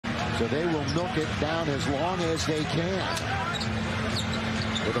So they will milk it down as long as they can.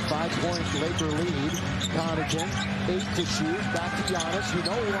 With a 5-point Laker lead, Connaughton, 8 to shoot, back to Giannis. You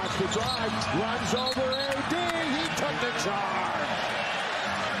know he wants to drive, runs over AD, he took the charge.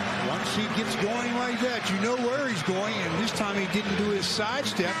 Once he gets going like that, you know where he's going, and this time he didn't do his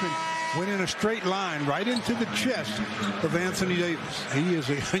sidestep and went in a straight line right into the chest of Anthony Davis. He is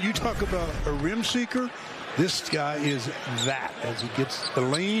you talk about a rim seeker, this guy is that, as he gets the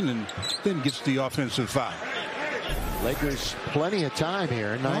lane and then gets the offensive foul. Lakers plenty of time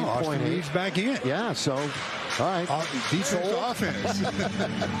here. 9.8. He's back in. Yeah, so, all right. Defense, offense.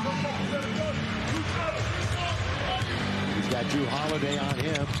 He's got Drew Holiday on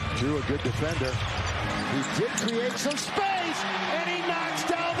him. Drew, a good defender. He did create some space, and he knocks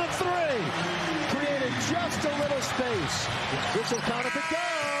down the three. Created just a little space. This will count if it goes.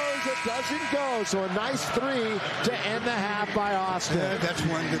 It doesn't go. So a nice three to end the half by Austin. Yeah, that's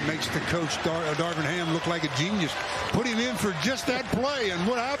one that makes the coach, Darvin Ham, look like a genius. Put him in for just that play, and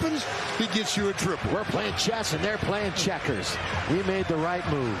what happens? He gets you a triple. We're playing chess, and they're playing checkers. We made the right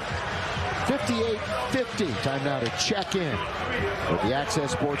move. 58-50. Time now to check in with the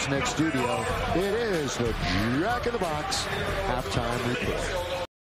Access Sportsnet studio. It is the Jack in the Box halftime report.